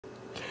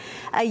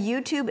A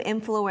YouTube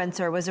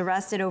influencer was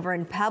arrested over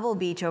in Pebble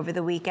Beach over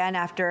the weekend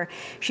after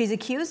she's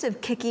accused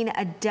of kicking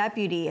a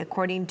deputy,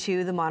 according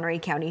to the Monterey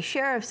County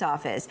Sheriff's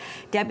Office.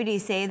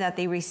 Deputies say that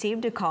they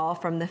received a call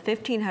from the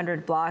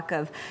 1500 block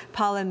of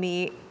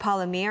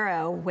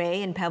Palomero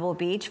Way in Pebble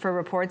Beach for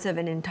reports of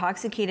an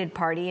intoxicated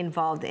party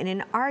involved in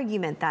an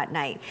argument that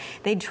night.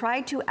 They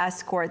tried to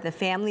escort the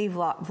family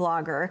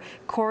vlogger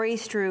Corey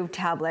Struve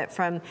Tablet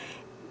from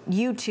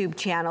YouTube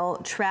channel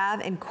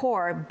Trav and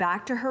Core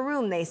back to her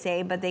room, they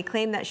say, but they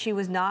claim that she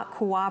was not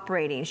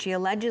cooperating. She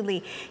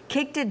allegedly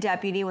kicked a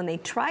deputy when they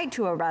tried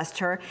to arrest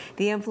her.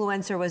 The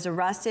influencer was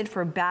arrested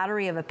for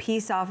battery of a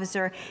peace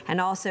officer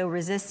and also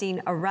resisting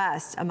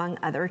arrest, among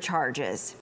other charges.